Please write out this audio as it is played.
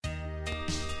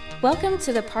Welcome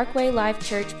to the Parkway Life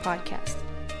Church podcast.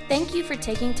 Thank you for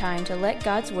taking time to let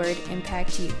God's Word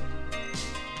impact you.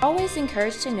 Always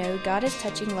encouraged to know God is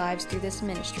touching lives through this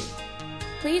ministry.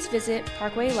 Please visit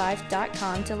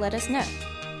parkwaylife.com to let us know.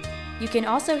 You can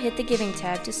also hit the giving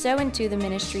tab to sow into the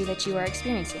ministry that you are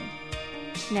experiencing.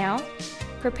 Now,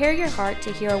 prepare your heart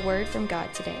to hear a word from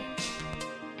God today. Amen.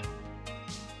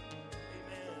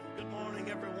 Good morning,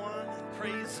 everyone.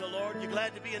 Praise the Lord. You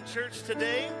glad to be in church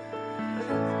today?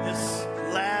 This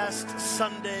last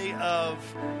Sunday of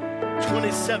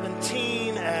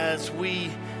 2017 as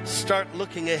we start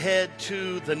looking ahead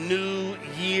to the new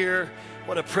year.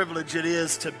 What a privilege it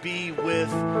is to be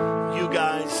with you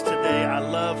guys today. I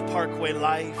love Parkway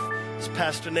Life. As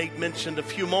Pastor Nate mentioned a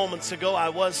few moments ago, I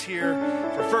was here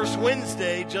for First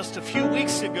Wednesday just a few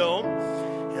weeks ago,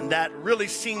 and that really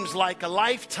seems like a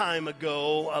lifetime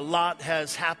ago. A lot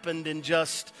has happened in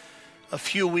just a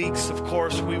few weeks. Of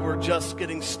course, we were just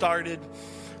getting started.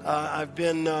 I've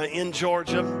been in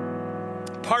Georgia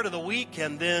part of the week,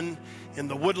 and then in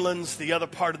the Woodlands the other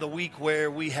part of the week, where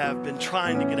we have been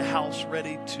trying to get a house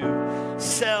ready to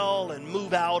sell and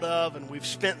move out of. And we've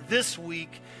spent this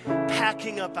week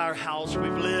packing up our house.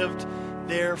 We've lived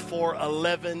there for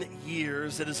 11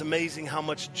 years. It is amazing how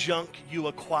much junk you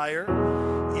acquire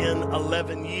in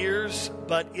 11 years,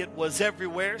 but it was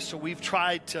everywhere, so we've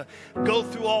tried to go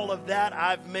through all of that.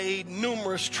 I've made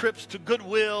numerous trips to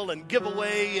Goodwill and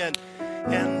giveaway and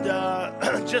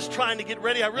just trying to get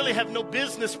ready. I really have no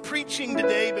business preaching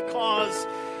today because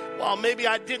while maybe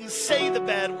I didn't say the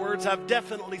bad words, I've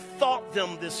definitely thought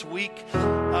them this week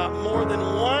more than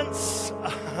once.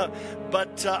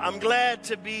 But I'm glad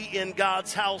to be in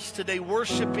God's house today,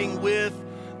 worshiping with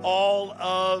all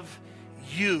of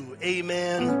you.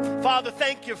 Amen. Father,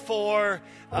 thank you for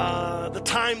the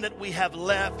time that we have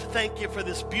left. Thank you for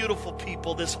this beautiful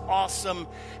people, this awesome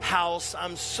house.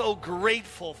 I'm so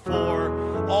grateful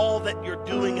for all that you're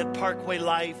doing at Parkway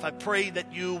Life. I pray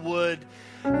that you would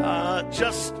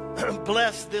just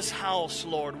bless this house,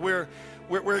 Lord. We're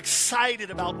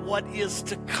excited about what is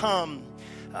to come.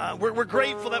 We're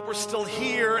grateful that we're still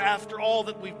here after all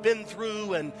that we've been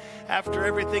through and after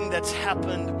everything that's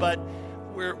happened, but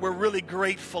we're really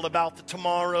grateful about the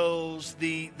tomorrows,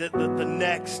 the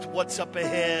next, what's up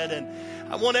ahead.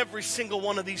 And I want every single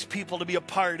one of these people to be a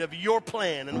part of your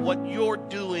plan and what you're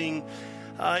doing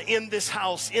in this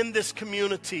house, in this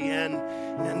community,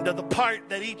 and the part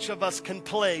that each of us can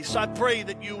play. So I pray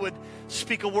that you would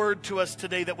speak a word to us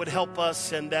today that would help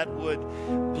us and that would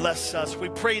bless us. We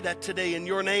pray that today in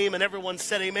your name, and everyone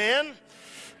said amen.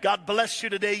 God bless you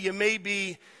today. You may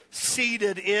be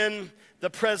seated in the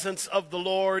presence of the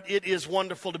Lord. It is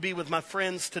wonderful to be with my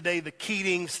friends today, the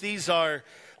Keatings. These are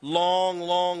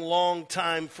long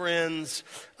time friends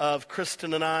of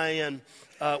Kristen and I, and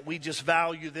we just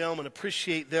value them and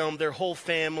appreciate them, their whole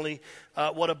family.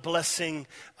 What a blessing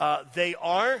they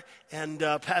are. And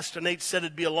Pastor Nate said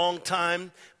it'd be a long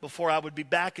time before I would be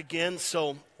back again,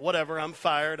 so whatever, I'm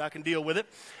fired. I can deal with it.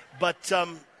 But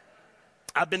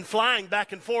I've been flying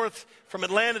back and forth from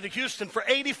Atlanta to Houston for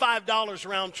 $85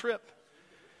 round trip.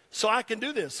 So I can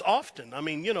do this often. I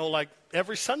mean, like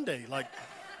every Sunday. Like,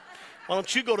 why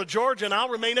don't you go to Georgia and I'll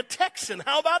remain a Texan?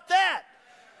 How about that?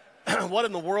 What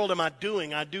in the world am I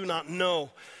doing? I do not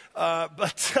know.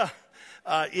 But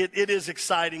it is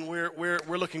exciting. We're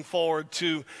looking forward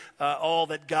to all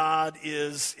that God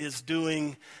is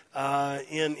doing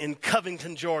in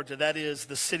Covington, Georgia. That is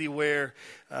the city where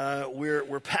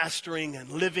we're pastoring and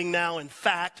living now. In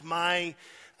fact, my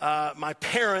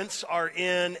parents are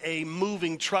in a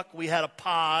moving truck. We had a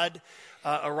pod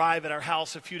arrive at our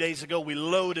house a few days ago. We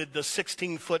loaded the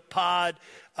 16-foot pod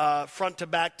front to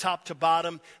back, top to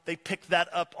bottom. They picked that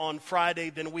up on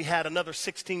Friday. Then we had another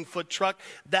 16-foot truck.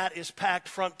 That is packed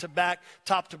front to back,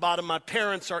 top to bottom. My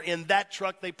parents are in that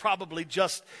truck. They probably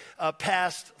just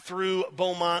passed through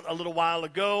Beaumont a little while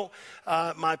ago.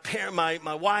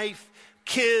 My wife,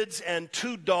 kids, and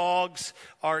 2 dogs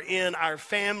are in our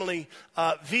family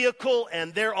vehicle,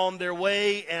 and they're on their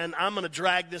way, and I'm going to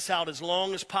drag this out as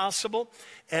long as possible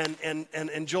and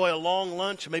enjoy a long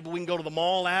lunch. Maybe we can go to the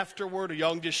mall afterward, or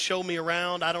y'all can just show me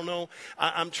around. I don't know.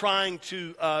 I'm trying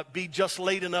to be just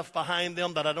late enough behind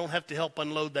them that I don't have to help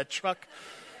unload that truck.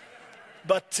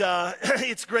 But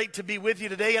it's great to be with you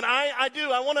today, and I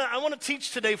want to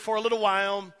teach today for a little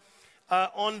while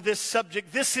on this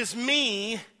subject. This is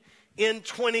me in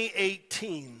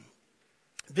 2018.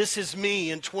 This is me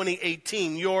in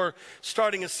 2018. You're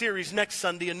starting a series next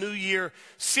Sunday, a New Year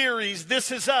series.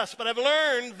 This is us. But I've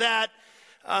learned that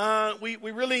we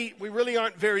really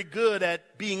aren't very good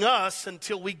at being us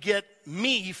until we get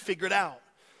me figured out.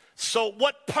 So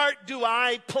what part do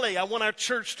I play? I want our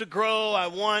church to grow. I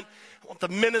want the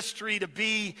ministry to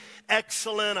be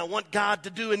excellent. I want God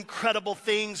to do incredible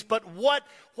things. But what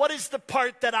is the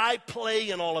part that I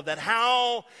play in all of that?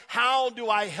 How do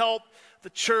I help the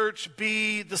church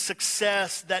be the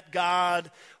success that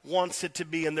God wants it to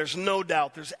be? And there's no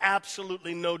doubt, there's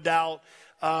absolutely no doubt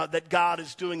that God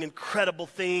is doing incredible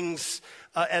things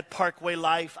at Parkway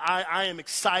Life. I am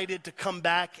excited to come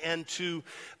back and to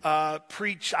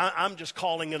preach. I'm just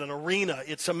calling it an arena.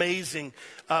 It's amazing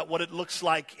what it looks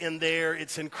like in there.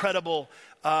 It's incredible.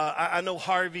 I know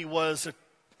Harvey was an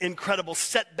incredible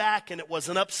setback, and it was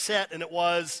an upset, and it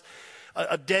was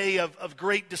a day of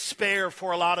great despair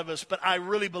for a lot of us. But I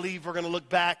really believe we're going to look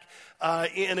back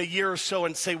in a year or so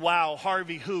and say, wow,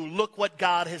 Harvey who? Look what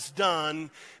God has done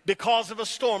because of a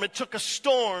storm. It took a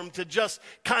storm to just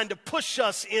kind of push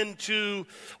us into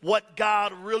what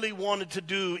God really wanted to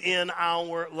do in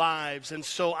our lives. And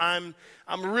so I'm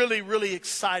really, really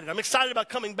excited. I'm excited about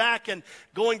coming back and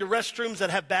going to restrooms that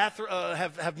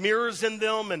have mirrors in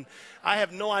them. And I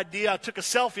have no idea. I took a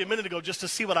selfie a minute ago just to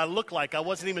see what I look like. I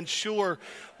wasn't even sure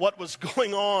what was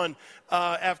going on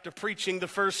after preaching the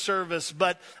first service.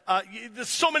 But there's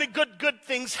so many good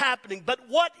things happening. But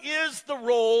what is the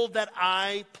role that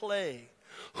I play?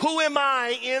 Who am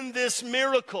I in this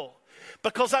miracle?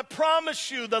 Because I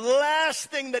promise you, the last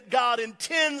thing that God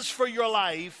intends for your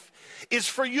life is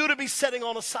for you to be sitting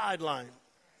on a sideline.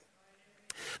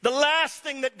 The last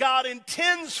thing that God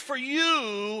intends for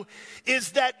you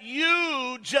is that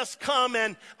you just come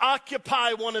and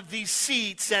occupy one of these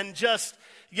seats and just,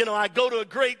 I go to a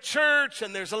great church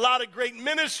and there's a lot of great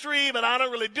ministry, but I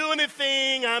don't really do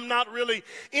anything. I'm not really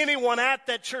anyone at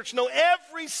that church. No,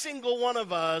 every single one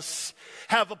of us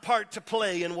have a part to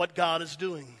play in what God is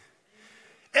doing.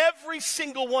 Every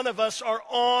single one of us are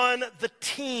on the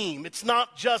team. It's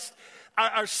not just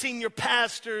our senior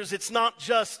pastors. It's not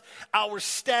just our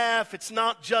staff. It's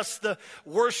not just the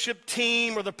worship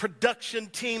team or the production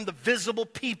team, the visible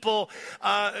people,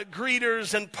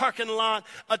 greeters and parking lot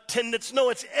attendants. No,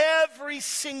 it's every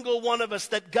single one of us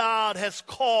that God has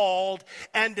called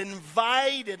and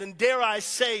invited, and dare I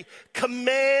say,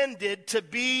 commanded to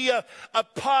be a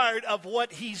part of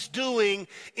what He's doing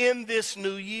in this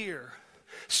new year.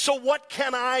 So what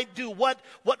can I do? What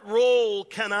role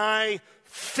can I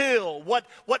fill? What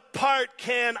part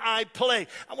can I play?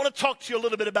 I want to talk to you a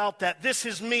little bit about that. This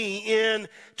is me in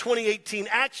 2018.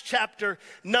 Acts chapter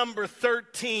number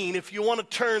 13. If you want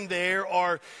to turn there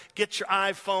or get your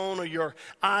iPhone or your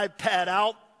iPad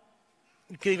out,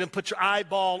 you can even put your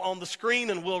eyeball on the screen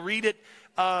and we'll read it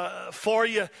for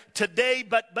you today.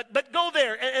 But go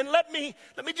there and let me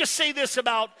just say this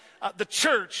about the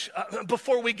church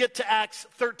before we get to Acts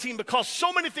 13, because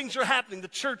so many things are happening. The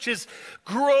church is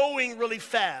growing really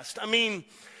fast. I mean,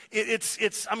 it's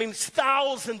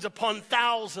thousands upon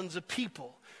thousands of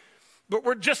people. But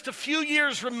we're just a few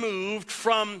years removed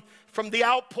from the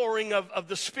outpouring of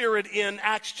the Spirit in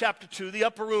Acts chapter 2, the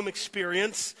upper room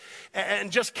experience. And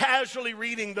just casually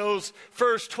reading those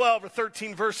first 12 or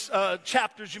 13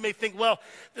 chapters, you may think, well,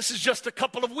 this is just a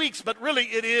couple of weeks. But really,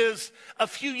 it is a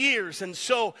few years. And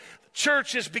so the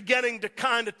church is beginning to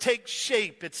kind of take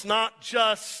shape. It's not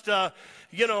just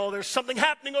there's something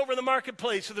happening over in the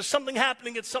marketplace, or there's something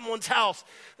happening at someone's house.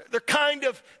 They're kind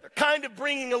of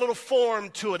bringing a little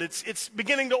form to it. It's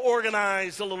beginning to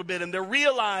organize a little bit, and they're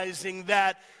realizing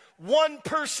that one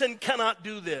person cannot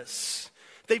do this.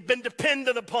 They've been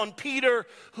dependent upon Peter,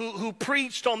 who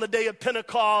preached on the day of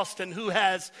Pentecost and who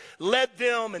has led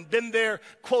them and been their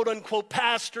quote-unquote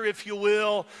pastor, if you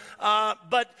will.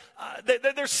 But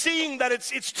they're seeing that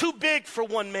it's too big for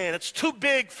one man. It's too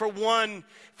big for one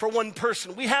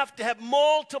person. We have to have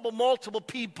multiple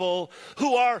people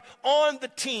who are on the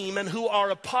team and who are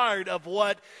a part of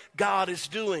what God is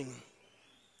doing.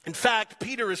 In fact,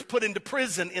 Peter is put into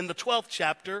prison in the 12th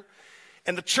chapter,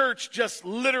 and the church just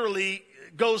literally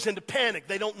goes into panic.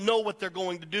 They don't know what they're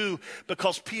going to do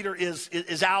because Peter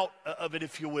is out of it,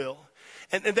 if you will.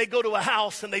 And they go to a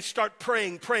house and they start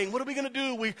praying. What are we going to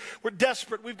do? We're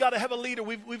desperate. We've got to have a leader.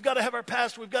 We've got to have our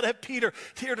pastor. We've got to have Peter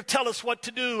here to tell us what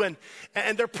to do. And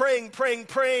they're praying.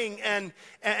 And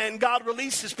God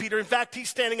releases Peter. In fact, he's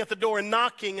standing at the door and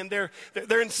knocking. And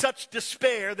they're in such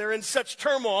despair. They're in such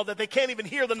turmoil that they can't even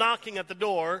hear the knocking at the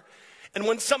door. And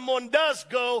when someone does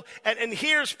go and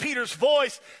hears Peter's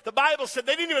voice, the Bible said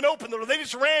they didn't even open the door. They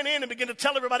just ran in and began to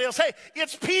tell everybody else, hey,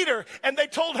 it's Peter. And they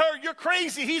told her, you're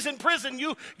crazy. He's in prison.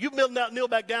 You kneel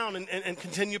back down and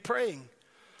continue praying.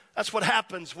 That's what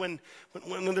happens when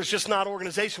there's just not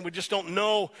organization. We just don't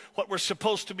know what we're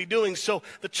supposed to be doing. So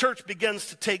the church begins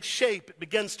to take shape. It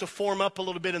begins to form up a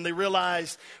little bit, and they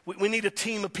realize we need a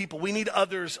team of people. We need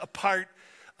others a part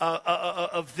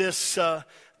of this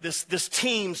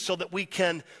team so that we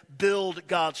can build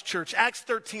God's church. Acts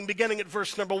 13, beginning at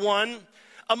verse number 1.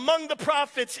 Among the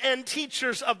prophets and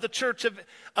teachers of the church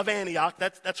of Antioch,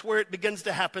 that's where it begins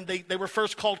to happen. They were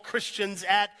first called Christians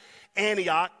at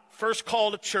Antioch. First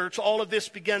called a church. All of this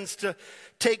begins to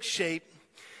take shape.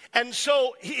 And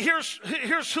so here's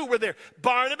who were there.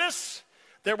 Barnabas,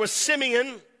 there was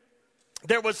Simeon,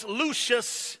 there was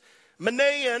Lucius,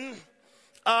 Manaen,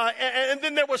 and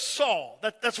then there was Saul.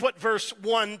 That's what verse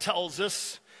 1 tells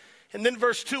us. And then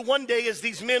verse 2, one day as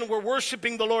these men were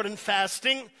worshiping the Lord and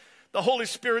fasting, the Holy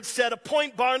Spirit said,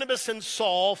 appoint Barnabas and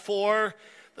Saul for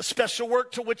the special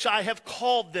work to which I have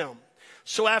called them.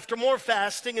 So after more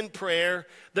fasting and prayer,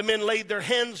 the men laid their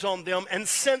hands on them and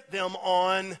sent them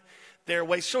on their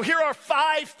way. So here are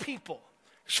 5 people.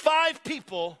 There's 5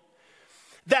 people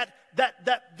that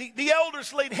the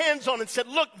elders laid hands on and said,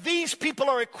 look, these people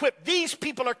are equipped. These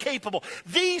people are capable.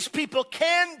 These people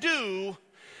can do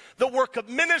the work of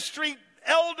ministry,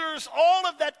 elders, all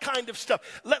of that kind of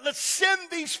stuff. Let's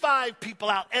send these 5 people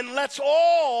out and let's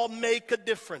all make a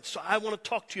difference. So I want to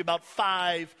talk to you about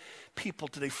 5 people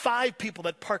today. 5 people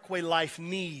that Parkway Life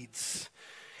needs.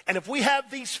 And if we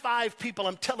have these 5 people,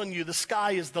 I'm telling you, the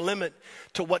sky is the limit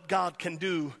to what God can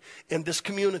do in this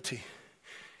community.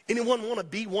 Anyone want to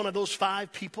be one of those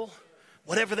 5 people?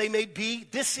 Whatever they may be,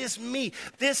 this is me.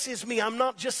 This is me. I'm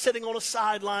not just sitting on a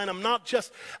sideline. I'm not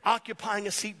just occupying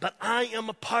a seat, but I am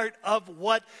a part of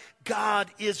what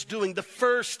God is doing. The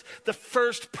first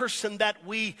person that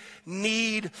we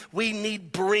need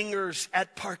bringers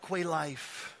at Parkway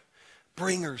Life.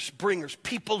 Bringers,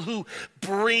 people who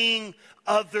bring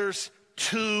others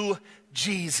to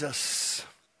Jesus.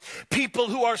 People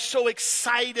who are so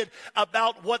excited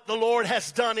about what the Lord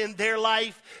has done in their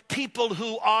life. People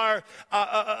who are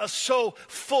so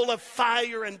full of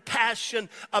fire and passion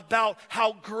about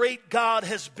how great God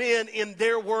has been in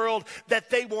their world that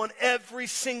they want every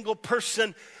single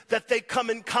person that they come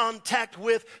in contact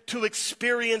with to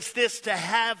experience this, to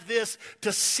have this,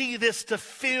 to see this, to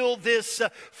feel this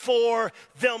for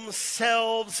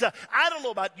themselves. I don't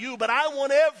know about you, but I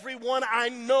want everyone I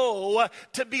know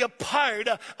to be a part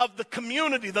of the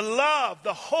community, the love,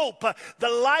 the hope, the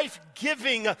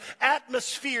life-giving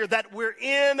atmosphere that we're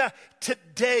in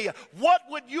today. What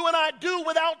would you and I do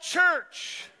without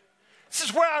church? This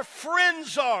is where our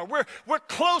friends are. We're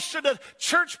closer to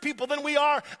church people than we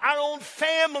are our own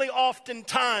family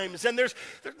oftentimes. And there's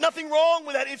nothing wrong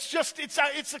with that.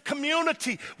 It's a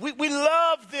community. We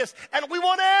love this. And we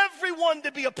want everyone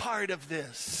to be a part of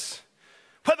this.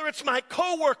 Whether it's my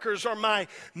coworkers or my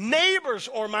neighbors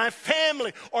or my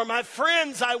family or my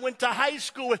friends I went to high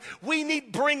school with, we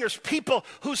need bringers, people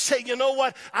who say, you know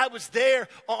what, I was there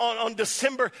on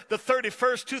December the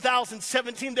 31st,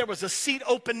 2017. There was a seat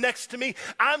open next to me.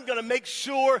 I'm going to make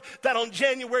sure that on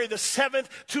January the 7th,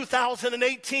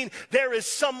 2018, there is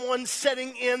someone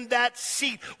sitting in that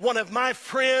seat. One of my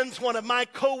friends, one of my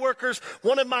coworkers,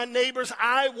 one of my neighbors.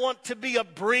 I want to be a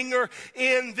bringer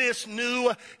in this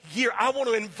new year. I want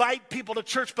to invite people to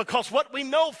church because what we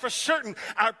know for certain,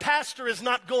 our pastor is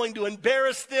not going to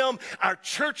embarrass them. Our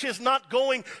church is not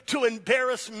going to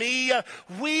embarrass me.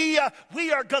 We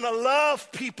are going to love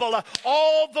people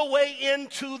all the way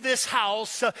into this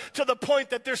house to the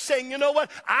point that they're saying, you know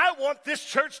what, I want this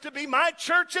church to be my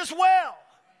church as well.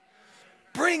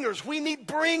 Bringers, we need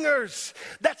bringers.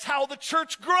 That's how the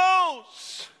church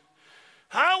grows.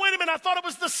 Wait a minute, I thought it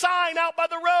was the sign out by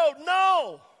the road.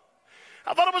 No.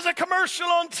 I thought it was a commercial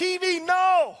on TV.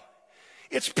 No.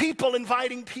 It's people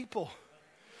inviting people.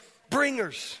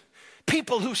 Bringers.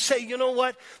 People who say, you know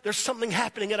what? There's something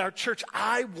happening at our church.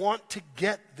 I want to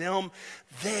get them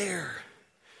there.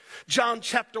 John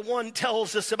chapter 1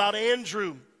 tells us about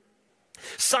Andrew,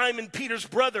 Simon Peter's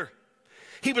brother.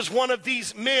 He was one of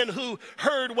these men who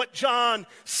heard what John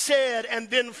said and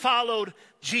then followed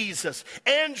Jesus.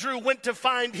 Andrew went to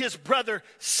find his brother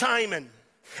Simon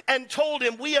and told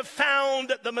him, we have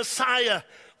found the Messiah,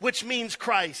 which means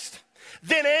Christ.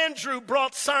 Then Andrew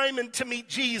brought Simon to meet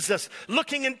Jesus.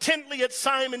 Looking intently at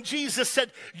Simon, Jesus said,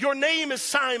 your name is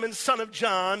Simon, son of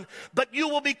John, but you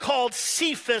will be called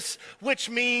Cephas, which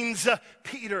means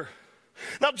Peter.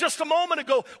 Now, just a moment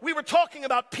ago, we were talking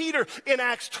about Peter in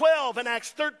Acts 12 and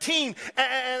Acts 13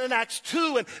 and in Acts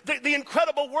 2 and the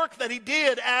incredible work that he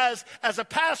did as a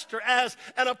pastor, as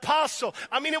an apostle.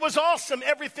 I mean, it was awesome,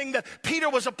 everything that Peter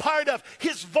was a part of.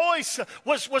 His voice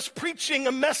was preaching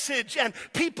a message, and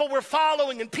people were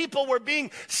following, and people were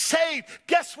being saved.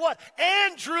 Guess what?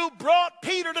 Andrew brought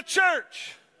Peter to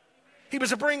church. He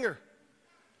was a bringer.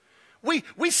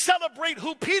 We celebrate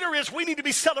who Peter is. We need to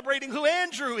be celebrating who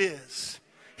Andrew is.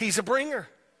 He's a bringer.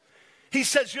 He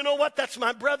says, you know what? That's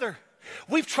my brother.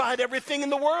 We've tried everything in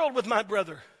the world with my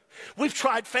brother. We've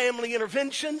tried family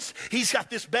interventions. He's got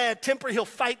this bad temper. He'll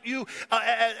fight you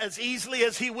as easily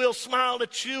as he will smile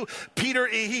at you. Peter,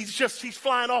 he's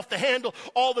flying off the handle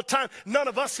all the time. None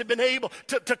of us have been able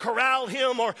to corral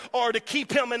him or to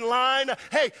keep him in line.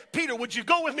 Hey, Peter, would you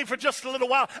go with me for just a little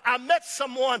while? I met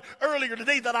someone earlier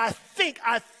today that I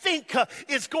think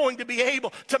is going to be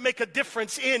able to make a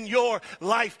difference in your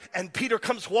life. And Peter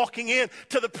comes walking in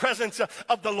to the presence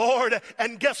of the Lord.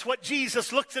 And guess what?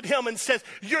 Jesus looks at him and says,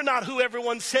 you're not who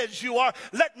everyone says you are.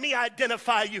 Let me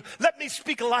identify you. Let me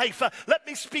speak life. Let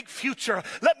me speak future.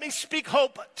 Let me speak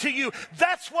hope to you.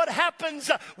 That's what happens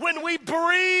when we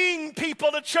bring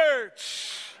people to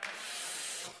church.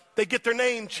 They get their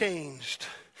name changed.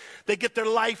 They get their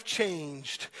life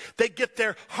changed. They get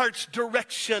their heart's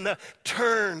direction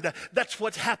turned. That's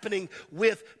what's happening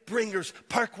with bringers.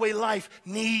 Parkway Life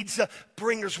needs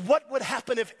bringers. What would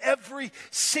happen if every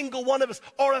single one of us,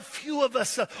 or a few of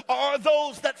us, are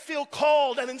those that feel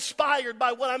called and inspired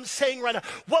by what I'm saying right now?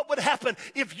 What would happen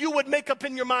if you would make up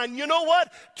in your mind, you know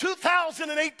what?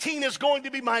 2018 is going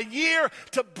to be my year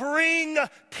to bring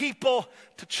people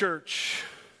to church.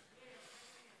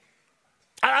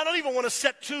 I don't even want to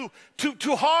set too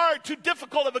hard, too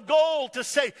difficult of a goal to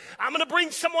say, I'm going to bring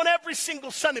someone every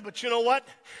single Sunday. But you know what?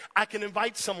 I can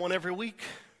invite someone every week.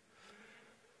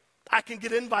 I can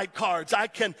get invite cards. I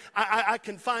can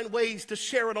find ways to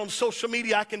share it on social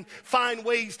media. I can find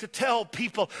ways to tell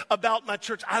people about my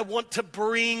church. I want to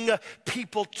bring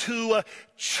people to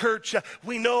church.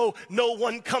 We know no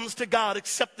one comes to God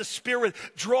except the Spirit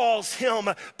draws him.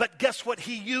 But guess what?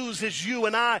 He uses you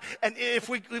and I. And if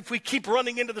we keep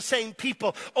running into the same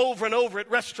people over and over at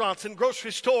restaurants and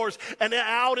grocery stores and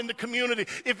out in the community,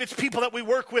 if it's people that we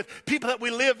work with, people that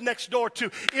we live next door to,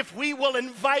 if we will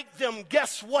invite them,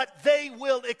 guess what? They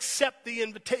will accept the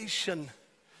invitation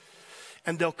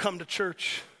and they'll come to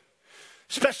church,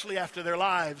 especially after their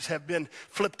lives have been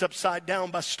flipped upside down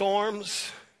by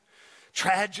storms,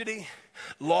 tragedy,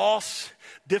 loss,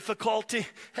 difficulty.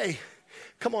 Hey,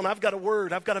 come on, I've got a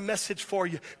word. I've got a message for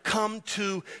you. Come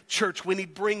to church. We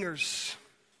need bringers.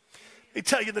 Let me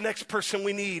tell you the next person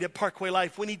we need at Parkway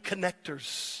Life. We need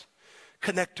connectors.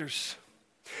 Connectors.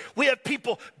 We have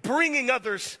people bringing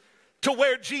others to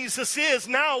where Jesus is.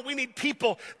 Now we need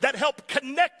people that help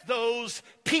connect those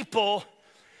people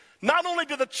not only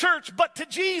to the church but to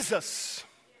Jesus.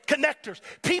 Connectors,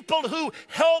 people who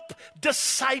help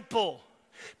disciple,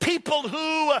 people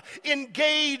who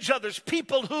engage others,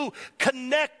 people who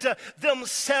connect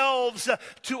themselves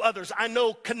to others. I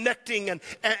know connecting and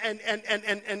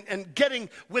getting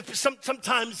with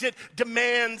sometimes it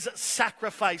demands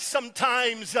sacrifice.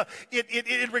 Sometimes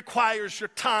it requires your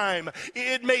time.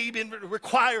 It may even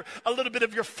require a little bit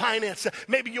of your finance.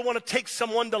 Maybe you want to take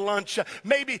someone to lunch.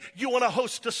 Maybe you want to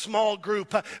host a small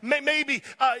group. Maybe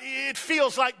it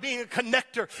feels like being a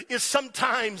connector is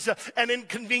sometimes an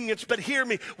inconvenience. But hear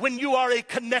me. When you are a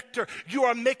connector, you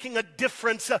are making a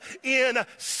difference in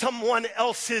someone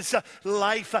else's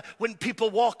life. When people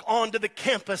walk onto the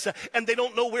campus and they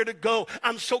don't know where to go,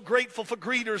 I'm so grateful for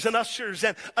greeters and ushers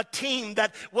and a team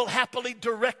that will happily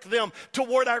direct them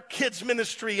toward our kids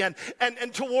ministry and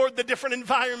toward the different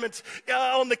environments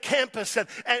on the campus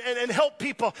and help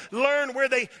people learn where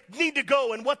they need to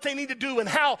go and what they need to do and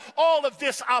how all of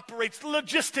this operates.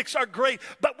 Logistics are great,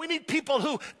 but we need people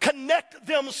who connect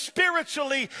them spiritually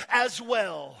as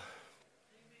well.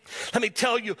 Let me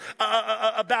tell you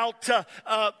about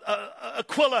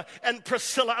Aquila and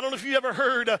Priscilla. I don't know if you ever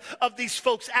heard of these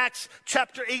folks. Acts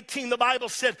chapter 18, the Bible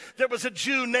said there was a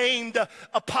Jew named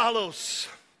Apollos.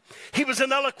 He was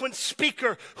an eloquent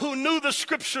speaker who knew the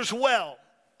scriptures well.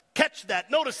 Catch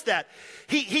that. Notice that.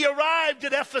 He arrived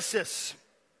at Ephesus.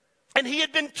 And he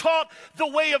had been taught the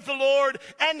way of the Lord,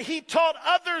 and he taught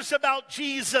others about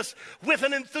Jesus with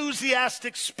an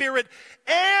enthusiastic spirit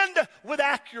and with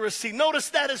accuracy.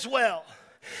 Notice that as well.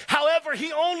 However,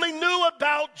 he only knew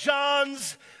about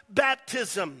John's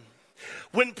baptism.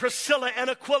 When Priscilla and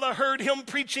Aquila heard him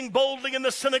preaching boldly in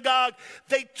the synagogue,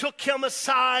 they took him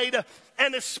aside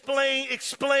and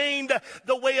explained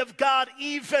the way of God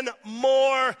even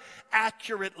more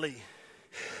accurately.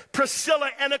 Priscilla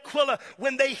and Aquila,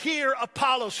 when they hear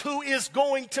Apollos, who is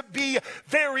going to be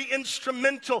very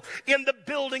instrumental in the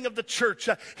building of the church,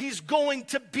 he's going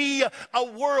to be a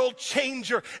world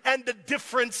changer and a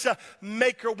difference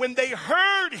maker. When they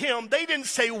heard him, they didn't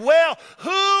say, well,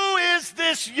 who is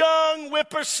this young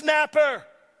whippersnapper?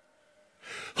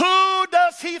 Who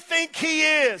does he think he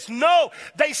is? No,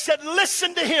 they said,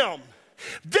 listen to him.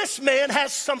 This man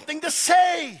has something to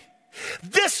say.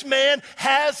 This man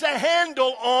has a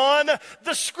handle on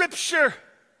the scripture.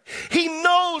 He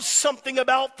knows something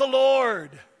about the Lord.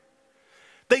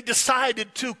 They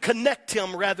decided to connect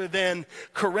him rather than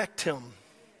correct him.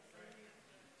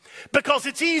 Because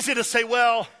it's easy to say,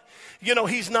 well, you know,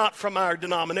 he's not from our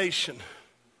denomination.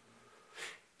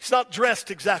 He's not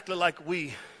dressed exactly like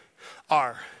we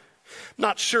are.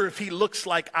 Not sure if he looks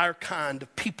like our kind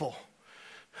of people.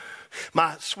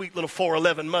 My sweet little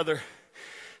 4'11" mother,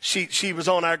 She was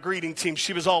on our greeting team.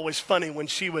 She was always funny when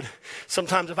she would,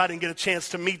 sometimes if I didn't get a chance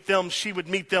to meet them, she would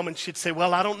meet them and she'd say,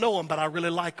 well, I don't know them, but I really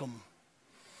like them.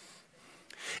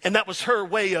 And that was her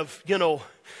way of, you know,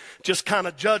 just kind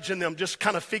of judging them, just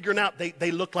kind of figuring out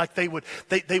they look like they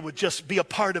would just be a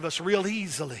part of us real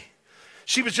easily.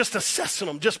 She was just assessing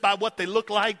them just by what they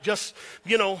look like, just,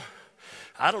 you know,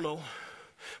 I don't know.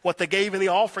 What they gave in the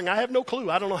offering, I have no clue.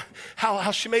 I don't know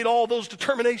how she made all those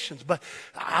determinations, but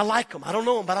I like them. I don't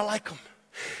know them, but I like them.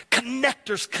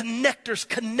 Connectors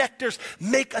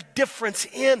make a difference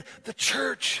in the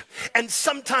church. And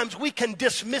sometimes we can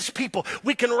dismiss people.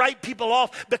 We can write people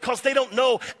off because they don't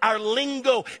know our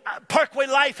lingo. Parkway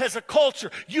Life has a culture.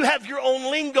 You have your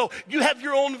own lingo. You have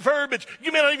your own verbiage.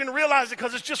 You may not even realize it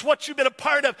because it's just what you've been a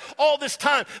part of all this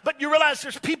time. But you realize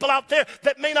there's people out there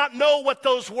that may not know what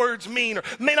those words mean or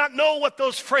may not know what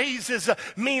those phrases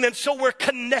mean. And so we're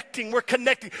connecting.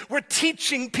 We're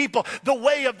teaching people the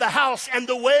way of the house and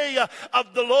the way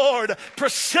of the Lord.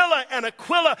 Priscilla and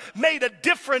Aquila made a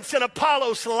difference in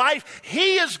Apollos' life.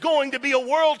 He is going to be a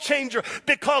world changer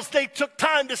because they took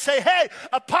time to say, hey,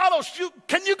 Apollos,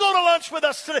 can you go to lunch with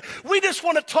us today? We just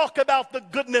want to talk about the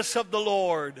goodness of the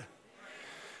Lord.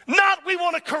 Not we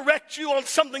want to correct you on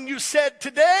something you said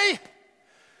today.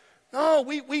 No,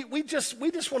 we just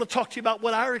want to talk to you about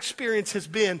what our experience has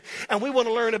been, and we want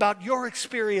to learn about your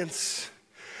experience.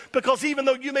 Because even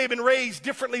though you may have been raised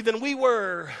differently than we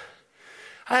were,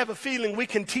 I have a feeling we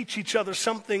can teach each other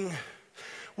something.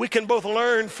 We can both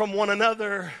learn from one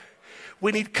another.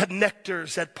 We need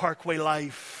connectors at Parkway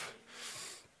Life.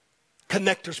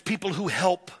 Connectors, people who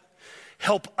help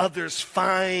others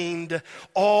find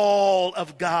all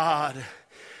of God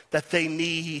that they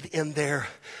need in their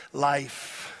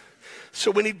life.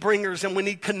 So we need bringers and we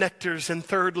need connectors. And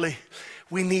thirdly,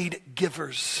 we need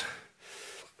givers.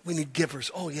 We need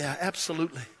givers. Oh, yeah,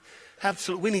 absolutely.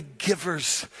 Absolutely. We need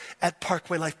givers at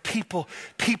Parkway Life.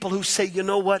 People who say, you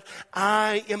know what?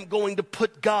 I am going to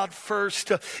put God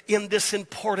first in this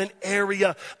important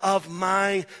area of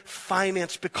my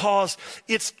finance, because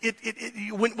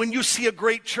when you see a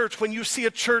great church, when you see a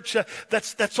church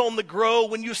that's on the grow,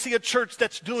 when you see a church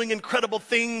that's doing incredible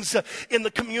things in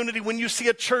the community, when you see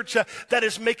a church that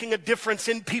is making a difference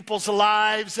in people's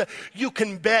lives, you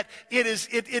can bet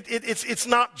it's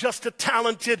not just a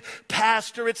talented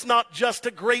pastor. It's not just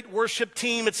a great worship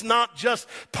team. It's not just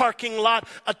parking lot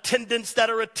attendants that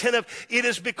are attentive. It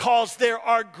is because there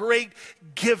are great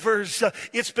givers.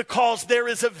 It's because there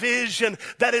is a vision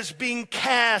that is being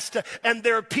cast, and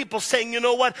there are people saying, you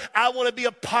know what? I want to be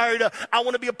a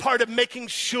part of making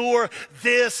sure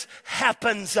this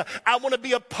happens. I want to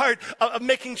be a part of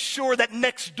making sure that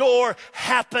next door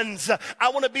happens. I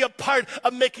want to be a part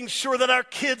of making sure that our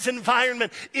kids'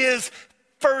 environment is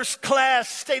first class,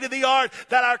 state of the art,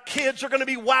 that our kids are going to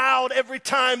be wowed every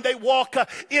time they walk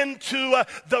into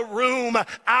the room.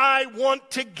 I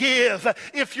want to give.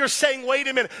 If you're saying, wait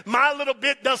a minute, my little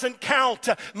bit doesn't count,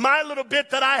 my little bit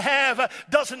that I have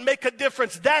doesn't make a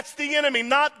difference, that's the enemy,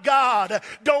 not God.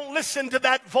 Don't listen to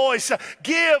that voice.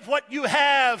 Give what you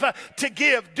have to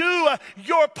give. Do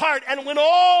your part. And when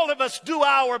all of us do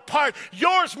our part,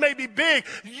 yours may be big,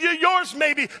 yours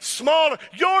may be smaller,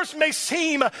 yours may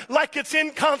seem like it's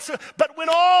in concert, but when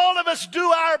all of us do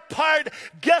our part,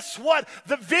 guess what?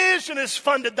 The vision is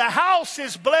funded, the house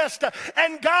is blessed,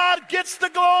 and God gets the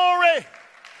glory.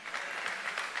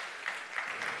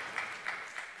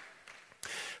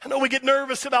 I know we get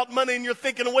nervous about money, and you're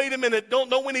thinking, wait a minute,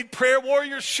 don't we need prayer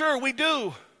warriors? Sure, we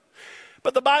do.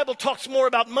 But the Bible talks more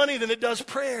about money than it does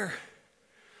prayer.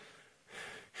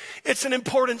 It's an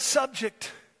important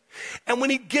subject. And we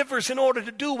need givers in order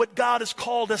to do what God has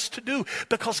called us to do,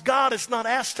 because God has not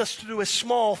asked us to do a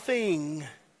small thing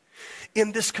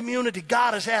in this community.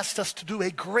 God has asked us to do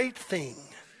a great thing.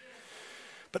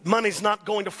 But money's not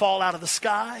going to fall out of the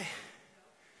sky.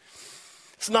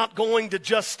 It's not going to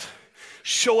just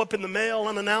show up in the mail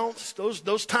unannounced.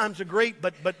 Those times are great,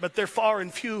 but they're far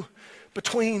and few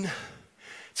between.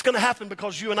 It's going to happen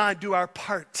because you and I do our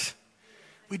part.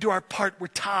 We do our part. We're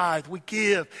tithe. We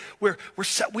give.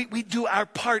 We do our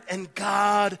part, and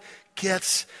God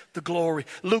gets the glory.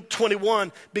 Luke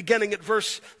 21, beginning at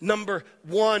verse number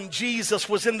 1. Jesus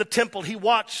was in the temple. He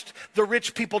watched the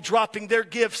rich people dropping their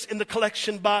gifts in the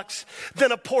collection box.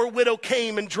 Then a poor widow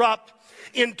came and dropped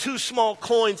in 2 small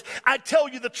coins. I tell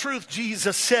you the truth,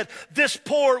 Jesus said, this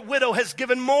poor widow has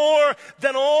given more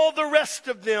than all the rest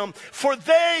of them, for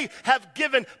they have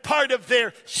given part of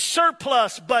their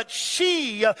surplus, but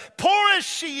she, poor as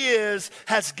she is,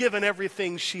 has given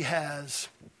everything she has.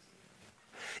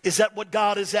 Is that what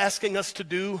God is asking us to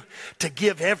do? To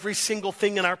give every single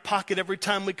thing in our pocket every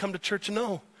time we come to church?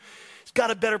 No. He's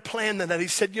got a better plan than that. He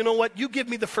said, you know what? You give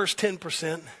me the first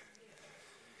 10%.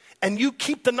 And you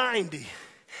keep the 90,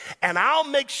 and I'll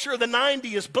make sure the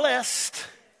 90 is blessed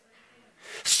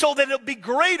so that it'll be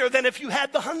greater than if you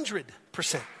had the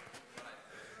 100%.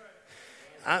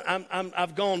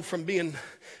 I've gone from being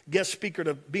guest speaker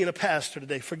to being a pastor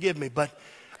today. Forgive me, but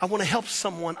I want to help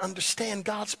someone understand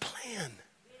God's plan.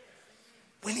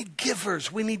 We need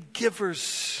givers. We need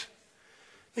givers.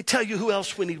 Let me tell you who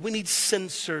else we need. We need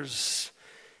censors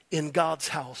in God's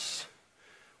house.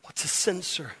 What's a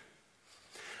censor?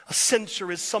 A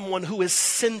censor is someone who is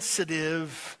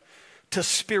sensitive to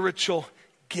spiritual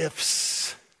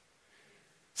gifts.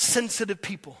 Sensitive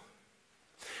people.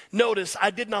 Notice,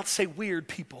 I did not say weird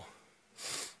people.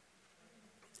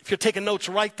 If you're taking notes,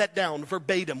 write that down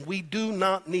verbatim. We do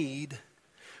not need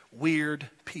weird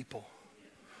people.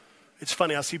 It's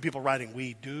funny, I see people writing,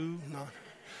 we do not.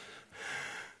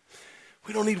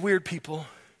 We don't need weird people.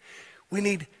 We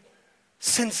need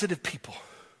sensitive people.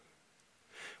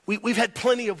 We've had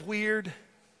plenty of weird.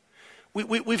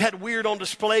 We've had weird on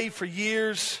display for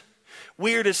years.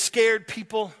 Weird has scared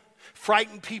people,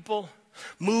 frightened people,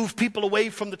 moved people away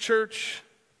from the church.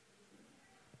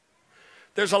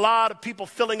 There's a lot of people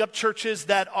filling up churches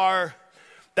that are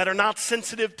not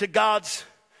sensitive to God's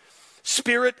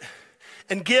Spirit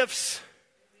and gifts,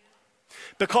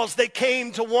 because they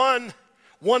came to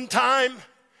one time,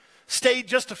 stayed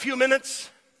just a few minutes,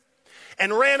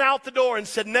 and ran out the door and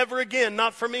said, never again,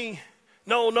 not for me.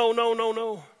 No.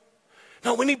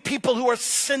 No, we need people who are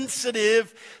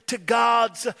sensitive to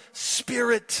God's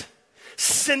Spirit.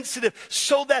 Sensitive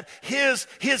so that his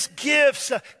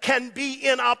gifts can be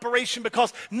in operation,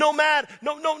 because no matter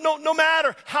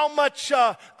how much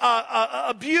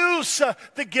abuse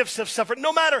the gifts have suffered,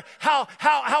 no matter how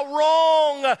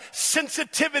wrong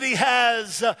sensitivity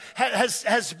has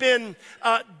been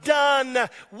done,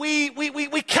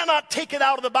 we cannot take it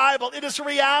out of the Bible. It is a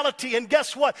reality, and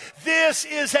guess what? This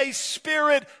is a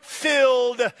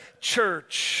Spirit-filled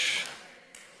church.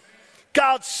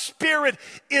 God's Spirit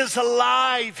is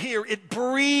alive here. It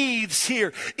breathes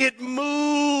here. It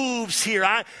moves here.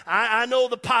 I know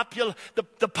the popular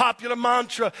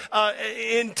mantra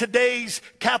in today's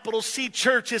capital C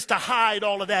church is to hide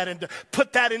all of that and to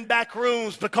put that in back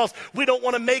rooms, because we don't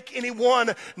want to make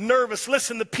anyone nervous.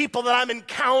 Listen, the people that I'm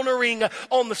encountering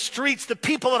on the streets, the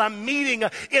people that I'm meeting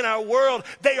in our world,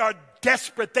 they are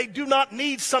desperate. They do not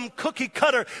need some cookie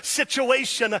cutter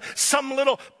situation, some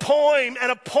little poem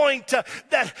and a point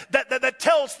that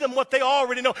tells them what they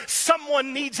already know.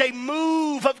 Someone needs a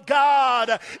move of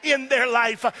God in their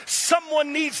life.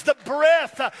 Someone needs the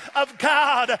breath of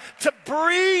God to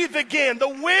breathe again, the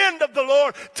wind of the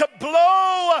Lord to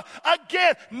blow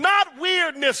again. Not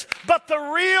weirdness, but the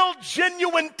real,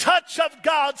 genuine touch of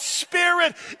God's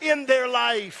Spirit in their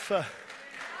life.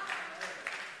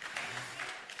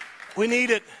 We need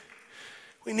it.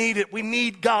 We need it. We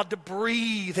need God to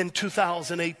breathe in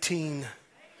 2018.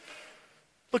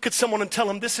 Look at someone and tell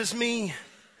them, this is me.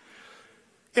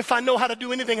 If I know how to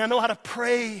do anything, I know how to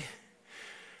pray.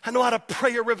 I know how to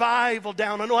pray a revival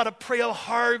down. I know how to pray a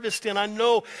harvest in. I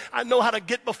know how to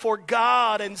get before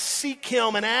God and seek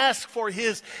Him and ask for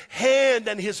His hand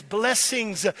and His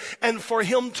blessings, and for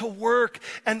Him to work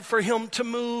and for Him to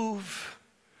move.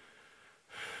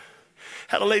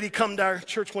 Had a lady come to our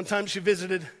church one time. She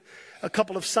visited a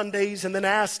couple of Sundays and then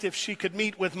asked if she could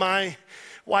meet with my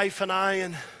wife and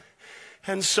I.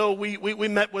 And so we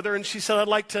met with her, and she said, I'd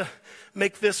like to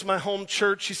make this my home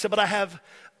church. She said, but I have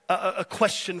a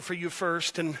question for you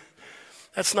first. And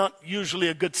that's not usually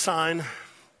a good sign.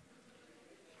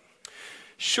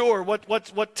 Sure,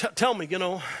 tell me,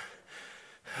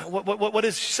 what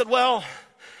is, she said, well,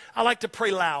 I like to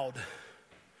pray loud.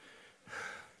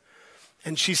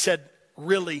 And she said,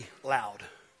 really loud.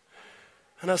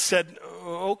 And I said,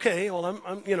 okay, well,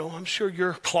 I'm sure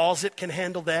your closet can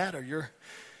handle that, or your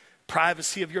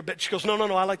privacy of your bed. She goes, no,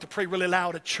 I like to pray really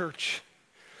loud at church.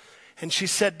 And she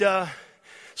said,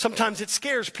 sometimes it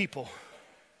scares people.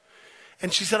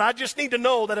 And she said, I just need to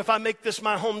know that if I make this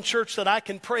my home church, that I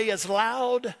can pray as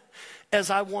loud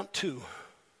as I want to.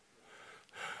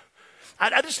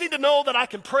 I just need to know that I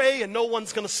can pray and no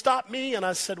one's going to stop me. And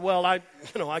I said, well, I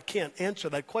can't answer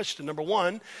that question. Number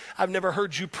one, I've never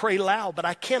heard you pray loud, but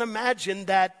I can't imagine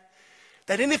that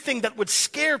anything that would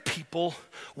scare people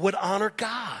would honor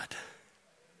God.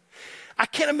 I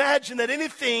can't imagine that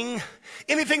anything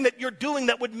that you're doing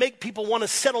that would make people want to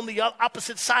sit on the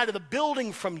opposite side of the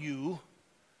building from you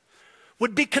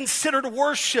would be considered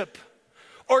worship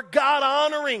or God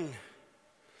honoring.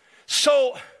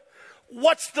 So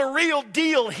what's the real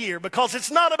deal here? Because it's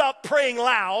not about praying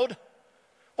loud.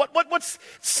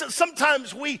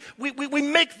 Sometimes we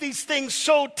make these things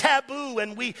so taboo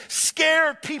and we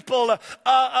scare people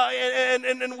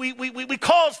and we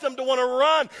cause them to want to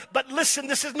run. But listen,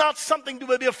 this is not something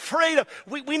to be afraid of.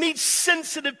 We need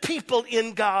sensitive people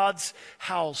in God's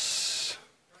house.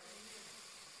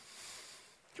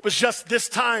 It was just this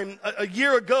time, a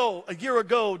year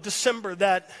ago, December,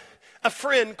 that a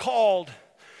friend called.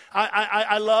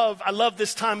 I love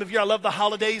this time of year. I love the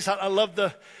holidays. I love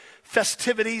the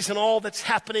festivities and all that's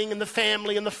happening and the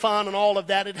family and the fun and all of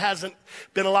that. It hasn't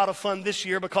been a lot of fun this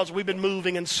year because we've been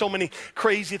moving and so many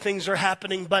crazy things are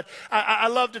happening. But I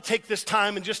love to take this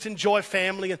time and just enjoy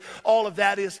family, and all of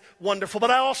that is wonderful.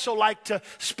 But I also like to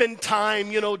spend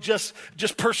time, just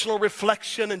personal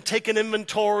reflection and take an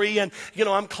inventory. And,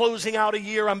 I'm closing out a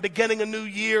year. I'm beginning a new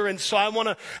year. And so I want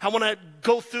to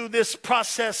go through this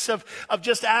process of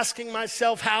just asking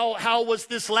myself, how was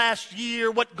this last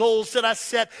year? What goals did I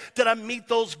set? Did I meet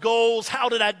those goals? How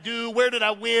did I do? Where did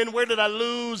I win? Where did I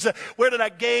lose? Where did I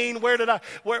gain? Where did I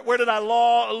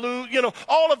lose?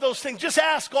 All of those things. Just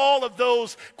ask all of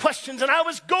those questions. And I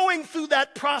was going through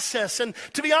that process. And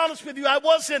to be honest with you, I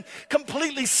wasn't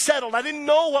completely settled. I didn't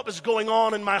know what was going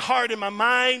on in my heart, in my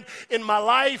mind, in my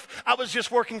life. I was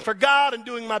just working for God and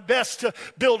doing my best to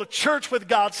build a church with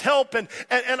God's help. And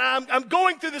I'm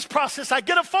going through this process. I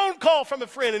get a phone call from a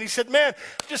friend, and he said, man,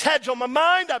 I just had you on my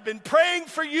mind. I've been praying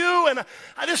for you, and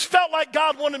I just felt like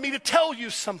God wanted me to tell you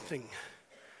something.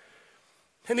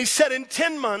 And he said, in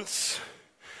 10 months,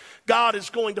 God is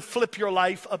going to flip your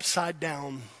life upside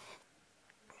down.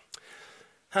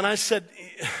 And I said,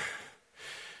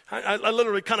 I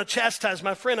literally kind of chastised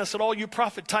my friend. I said, all you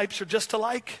prophet types are just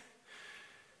alike.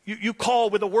 You call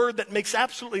with a word that makes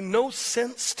absolutely no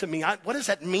sense to me. What does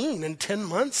that mean in 10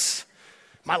 months?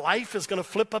 My life is going to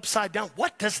flip upside down.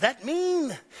 What does that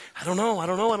mean? I don't know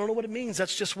what it means.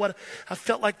 That's just what I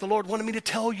felt like the Lord wanted me to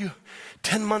tell you.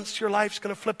 10 months, your life's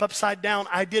going to flip upside down.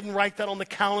 I didn't write that on the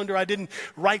calendar. I didn't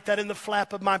write that in the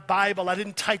flap of my Bible. I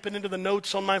didn't type it into the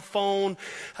notes on my phone.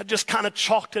 I just kind of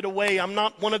chalked it away. I'm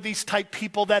not one of these type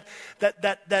people that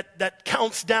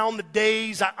counts down the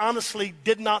days. I honestly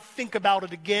did not think about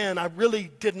it again. I really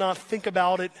did not think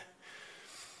about it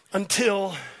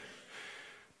until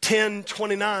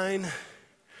 10:29,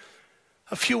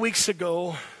 a few weeks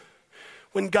ago,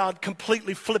 when God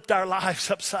completely flipped our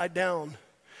lives upside down,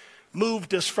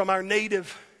 moved us from our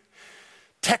native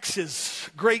Texas,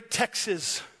 great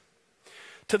Texas,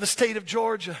 to the state of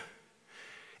Georgia.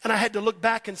 And I had to look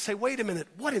back and say, wait a minute,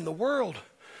 what in the world?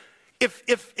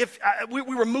 We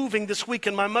were moving this week,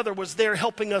 and my mother was there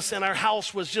helping us, and our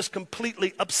house was just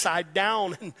completely upside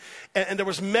down, and there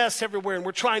was mess everywhere, and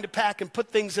we're trying to pack and put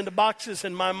things into boxes.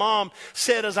 And my mom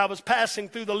said, as I was passing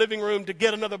through the living room to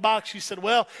get another box, she said,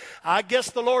 well, I guess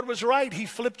the Lord was right. He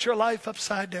flipped your life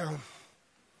upside down.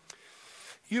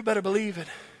 You better believe it.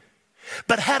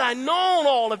 But had I known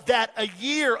all of that a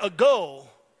year ago,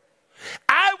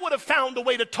 I would have found a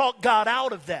way to talk God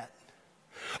out of that.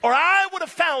 Or I would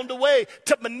have found a way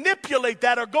to manipulate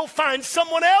that, or go find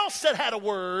someone else that had a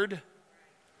word.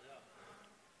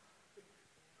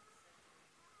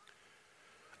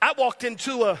 I walked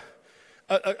into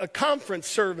a conference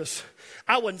service.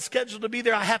 I wasn't scheduled to be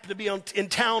there. I happened to be in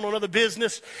town on other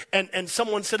business, and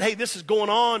someone said, hey, this is going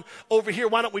on over here.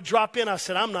 Why don't we drop in? I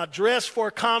said, I'm not dressed for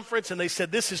a conference. And they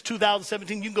said, this is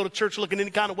 2017. You can go to church looking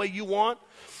any kind of way you want.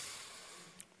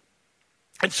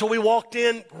 And so we walked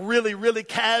in really, really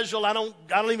casual. I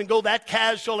don't even go that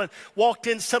casual. And walked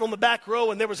in, sat on the back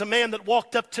row, and there was a man that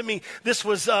walked up to me. This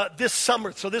was this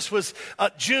summer, so this was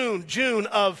June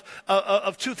of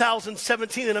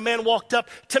 2017. And a man walked up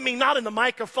to me, not in the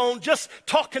microphone, just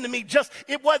talking to me.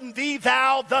 It wasn't thee,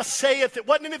 thou, thus saith. It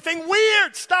wasn't anything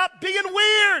weird. Stop being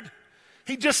weird.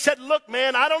 He just said, look,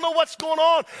 man, I don't know what's going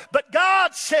on, but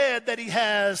God said that he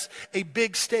has a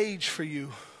big stage for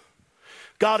you.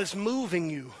 God is moving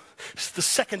you. It's the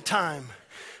second time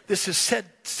this is said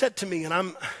to me, and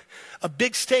I'm a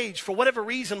big stage. For whatever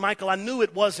reason, Michael, I knew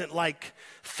it wasn't like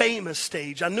famous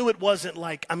stage. I knew it wasn't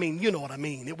like, you know what I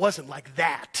mean. It wasn't like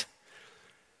that.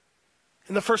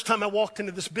 And the first time I walked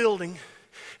into this building,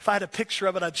 if I had a picture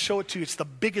of it, I'd show it to you. It's the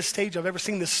biggest stage I've ever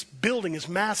seen. This building is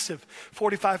massive,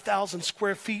 45,000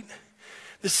 square feet.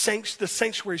 The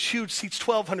sanctuary is huge, seats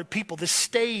 1,200 people. This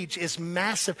stage is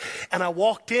massive. And I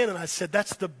walked in and I said,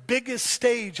 that's the biggest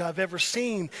stage I've ever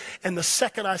seen. And the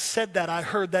second I said that, I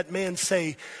heard that man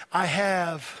say, I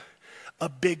have a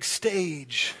big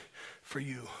stage for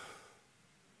you.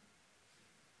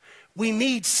 We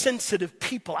need sensitive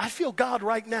people. I feel God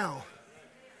right now.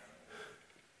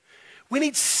 We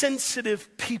need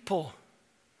sensitive people.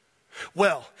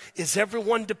 Well, is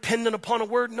everyone dependent upon a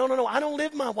word? No. I don't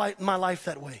live my life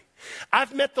that way.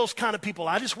 I've met those kind of people.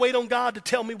 I just wait on God to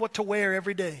tell me what to wear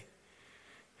every day.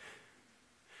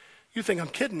 You think I'm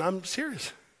kidding. I'm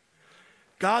serious.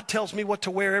 God tells me what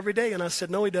to wear every day. And I said,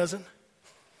 no, he doesn't.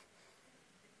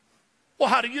 Well,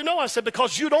 how do you know? I said,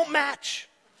 because you don't match.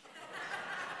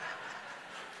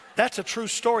 That's a true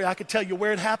story. I could tell you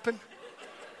where it happened.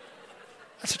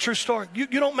 That's a true story. You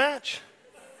don't match.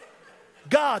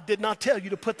 God did not tell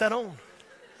you to put that on.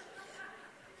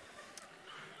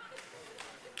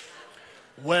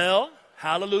 Well,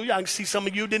 hallelujah. I can see some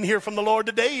of you didn't hear from the Lord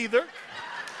today either.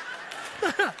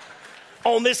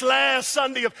 On this last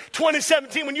Sunday of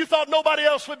 2017 when you thought nobody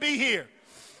else would be here.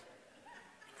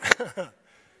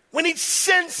 We need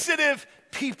sensitive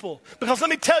people. Because let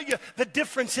me tell you the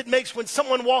difference it makes when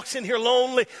someone walks in here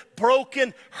lonely,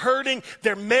 broken, hurting,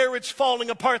 their marriage falling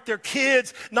apart, their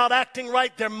kids not acting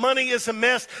right, their money is a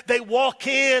mess. They walk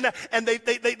in and they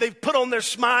put on their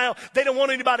smile. They don't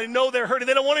want anybody to know they're hurting.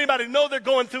 They don't want anybody to know they're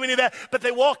going through any of that. But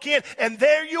they walk in and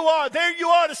there you are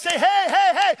to say,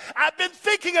 hey, I've been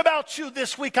thinking about you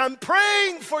this week. I'm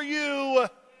praying for you.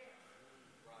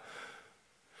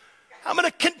 I'm going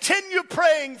to continue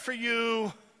praying for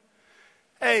you.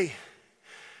 Hey,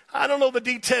 I don't know the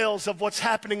details of what's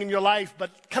happening in your life,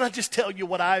 but can I just tell you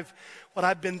what I've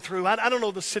been through? I don't know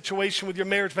the situation with your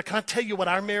marriage, but can I tell you what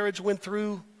our marriage went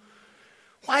through?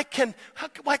 Why can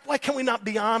we not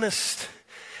be honest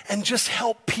and just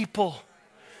help people?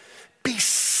 Be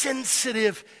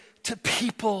sensitive to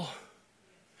people.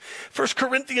 1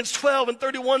 Corinthians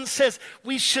 12:31 says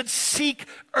we should seek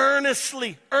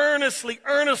earnestly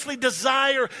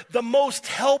desire the most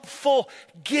helpful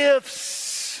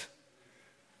gifts.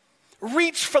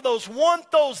 Reach for those,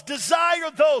 want those,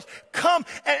 desire those. Come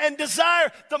and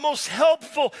desire the most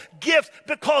helpful gift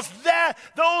because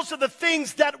those are the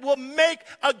things that will make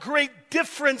a great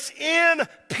difference in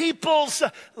people's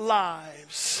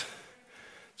lives.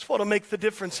 It's what will make the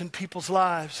difference in people's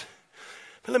lives.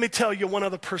 But let me tell you one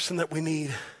other person that we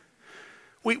need.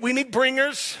 We need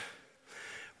bringers.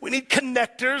 We need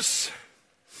connectors.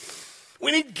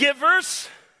 We need givers.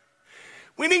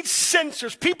 We need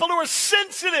sensors, people who are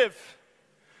sensitive.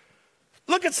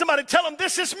 Look at somebody, tell them,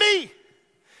 this is me.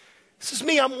 This is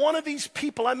me. I'm one of these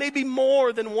people. I may be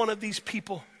more than one of these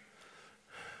people.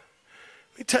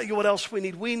 Let me tell you what else we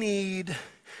need. We need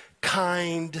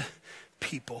kind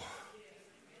people.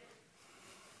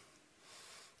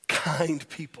 Kind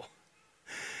people.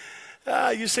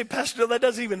 You say, Pastor, that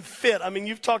doesn't even fit.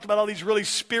 You've talked about all these really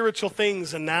spiritual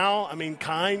things, and now,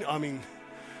 kind.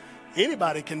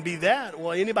 Anybody can be that.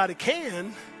 Well, anybody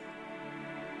can,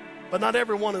 but not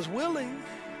everyone is willing.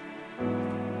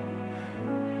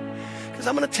 Because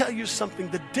I'm going to tell you something.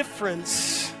 The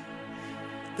difference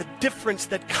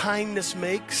that kindness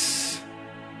makes,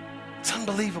 it's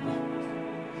unbelievable.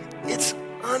 It's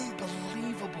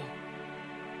unbelievable.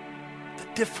 The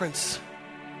difference.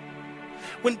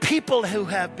 When people who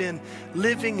have been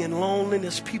living in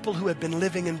loneliness, people who have been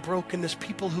living in brokenness,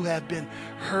 people who have been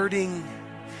hurting,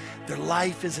 their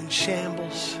life is in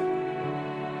shambles.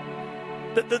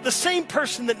 The same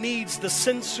person that needs the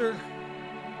censor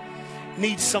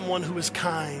needs someone who is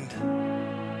kind.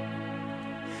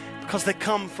 Because they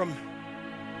come from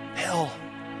hell,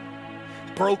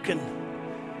 broken,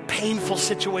 painful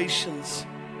situations.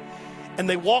 And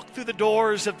they walk through the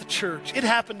doors of the church. It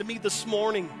happened to me this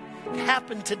morning. It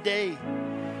happened today.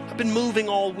 I've been moving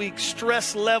all week.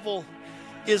 Stress level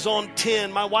is on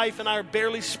 10. My wife and I are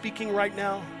barely speaking right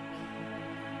now.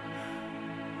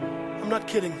 I'm not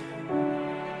kidding.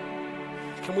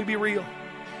 Can we be real?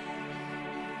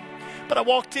 But I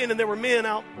walked in and there were men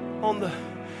out on the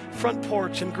front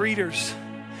porch and greeters.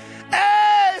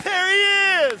 Hey, there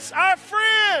he is, our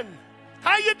friend.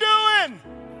 How you doing?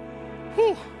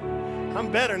 Whew,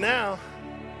 I'm better now.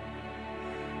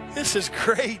 This is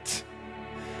great.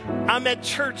 I'm at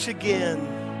church again.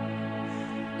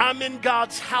 I'm in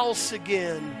God's house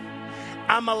again.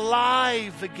 I'm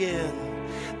alive again.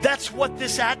 That's what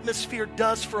this atmosphere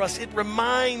does for us. It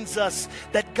reminds us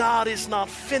that God is not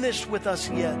finished with us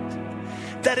yet.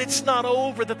 That it's not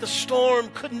over, that the storm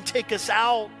couldn't take us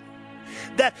out.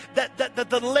 That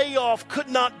the layoff could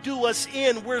not do us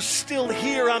in. We're still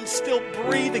here. I'm still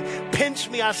breathing. Pinch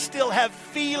me. I still have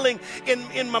feeling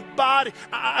in my body.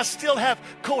 I still have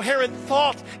coherent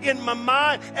thought in my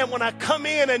mind. And when I come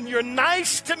in and you're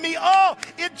nice to me, oh,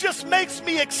 it just makes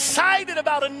me excited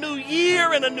about a new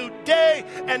year and a new day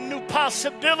and new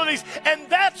possibilities. And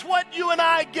that's what you and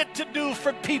I get to do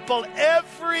for people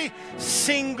every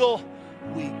single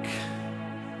week.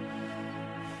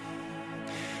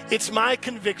 It's my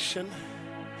conviction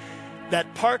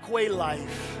that Parkway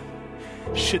Life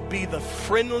should be the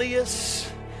friendliest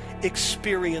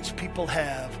experience people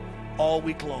have all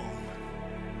week long.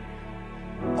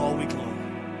 All week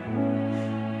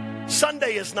long.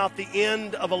 Sunday is not the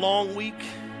end of a long week.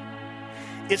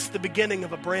 It's the beginning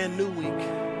of a brand new week.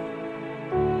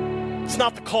 It's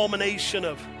not the culmination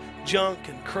of junk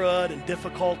and crud and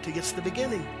difficulty. It's the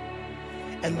beginning.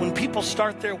 And when people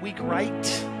start their week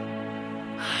right,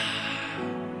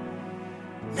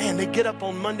 man, they get up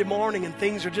on Monday morning and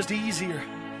things are just easier.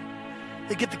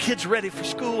 They get the kids ready for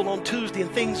school on Tuesday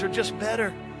and things are just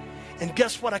better. And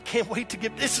guess what? I can't wait to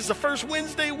get, this is the first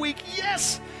Wednesday week.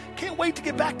 Yes, can't wait to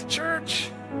get back to church.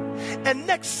 And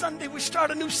next Sunday we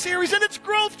start a new series and it's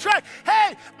Growth Track.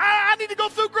 Hey, I need to go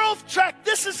through Growth Track.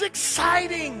 This is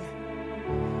exciting.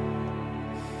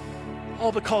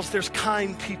 All because there's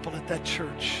kind people at that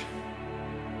church.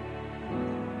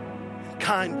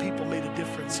 Kind people made a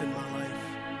difference in my life.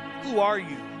 Who are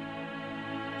you?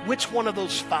 Which one of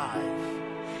those 5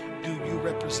 do you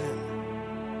represent?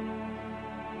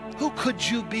 Who could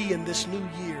you be in this new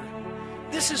year?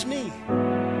 This is me.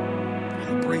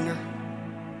 I'm a bringer.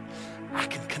 I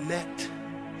can connect.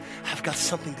 I've got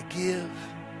something to give.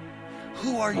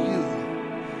 Who are you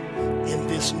in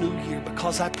this new year?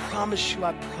 Because I promise you,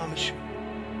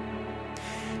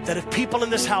 that if people in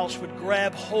this house would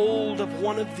grab hold of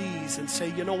one of these and say,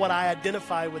 you know what, I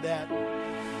identify with that.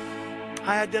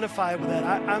 I identify with that.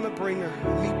 I'm a bringer.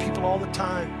 I meet people all the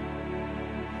time.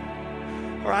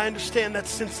 Or I understand that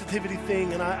sensitivity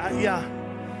thing, and I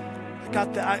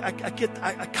got that. I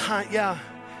can't, yeah.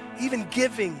 Even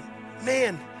giving.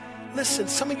 Man, listen,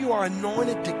 some of you are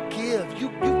anointed to give.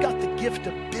 You've got the gift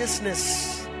of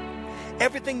business.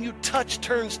 Everything you touch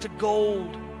turns to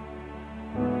gold.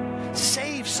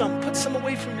 Save some, put some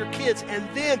away from your kids, and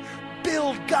then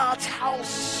build God's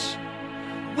house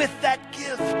with that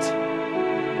gift.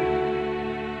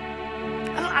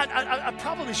 I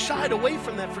probably shied away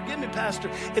from that, forgive me,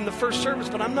 Pastor, in the first service,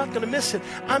 but I'm not going to miss it.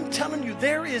 I'm telling you,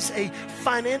 there is a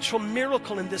financial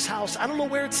miracle in this house. I don't know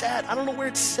where it's at. I don't know where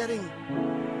it's setting.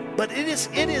 But it is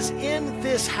in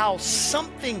this house.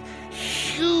 Something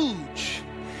huge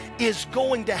is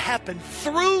going to happen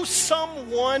through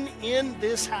someone in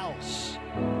this house.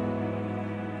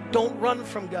 Don't run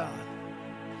from God.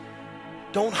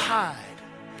 Don't hide.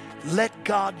 Let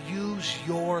God use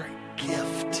your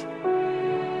gift.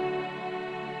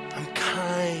 I'm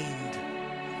kind.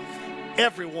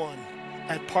 Everyone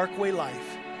at Parkway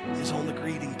Life is on the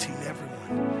greeting team.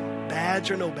 Everyone.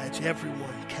 Badge or no badge,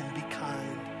 everyone can be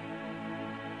kind.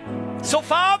 So,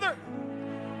 Father,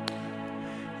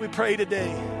 we pray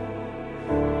today.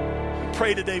 We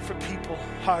pray today for people,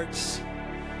 hearts,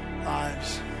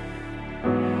 lives.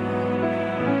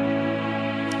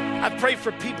 I pray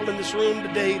for people in this room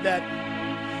today that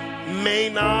may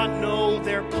not know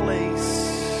their place.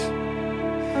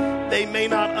 They may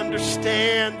not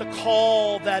understand the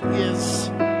call that is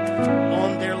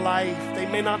on their life. They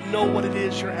may not know what it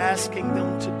is you're asking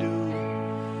them to do.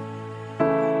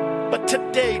 But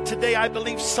today, I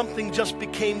believe something just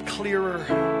became clearer.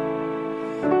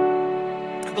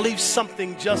 I believe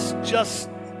something just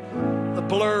the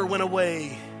blur went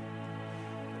away.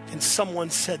 And someone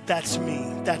said, that's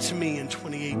me in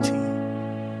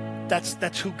 2018.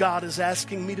 That's who God is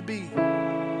asking me to be.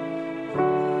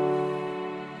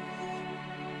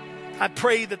 I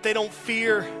pray that they don't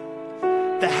fear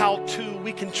the how-to.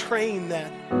 We can train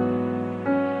that.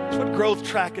 That's what Growth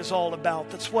Track is all about.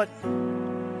 That's what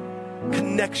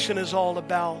connection is all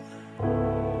about.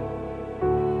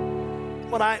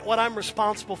 What I'm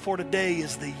responsible for today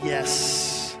is the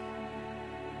yes,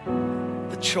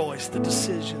 the choice, the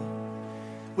decision.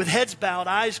 With heads bowed,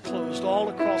 eyes closed, all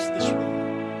across this room.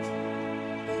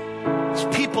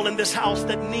 There's people in this house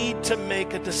that need to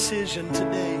make a decision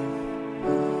today.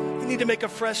 You need to make a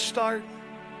fresh start.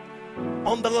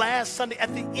 On the last Sunday,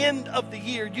 at the end of the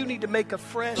year, you need to make a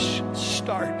fresh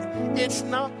start. It's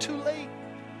not too late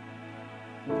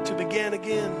to begin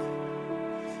again.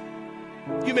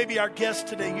 You may be our guest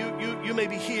today. You may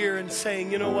be here and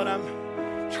saying, you know what, I'm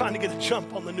trying to get a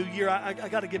jump on the new year. I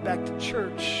got to get back to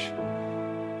church.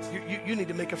 You need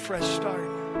to make a fresh start.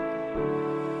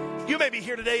 You may be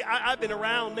here today. I've been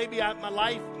around. Maybe my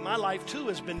life too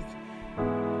has been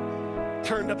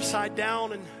turned upside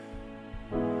down, and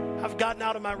I've gotten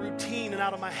out of my routine and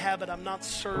out of my habit. I'm not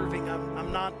serving.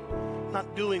 I'm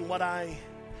not doing what I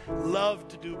love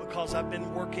to do because I've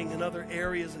been working in other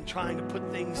areas and trying to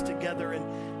put things together.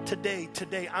 And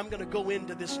today, I'm going to go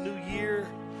into this new year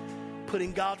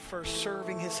putting God first,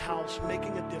 serving his house,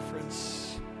 making a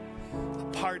difference, a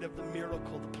part of the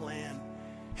miracle, the plan.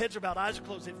 Heads are bowed, eyes are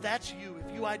closed. If that's you,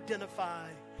 if you identify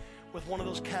with one of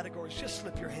those categories, just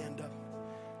slip your hand up.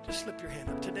 Just slip your hand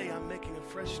up. Today I'm making a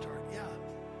fresh start. Yeah.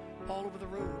 All over the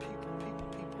room, people.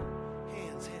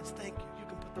 Hands. Thank you. You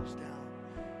can put those down.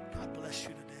 God bless you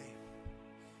today.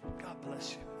 God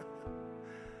bless you.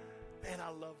 Man, I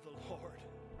love the Lord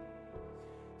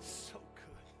so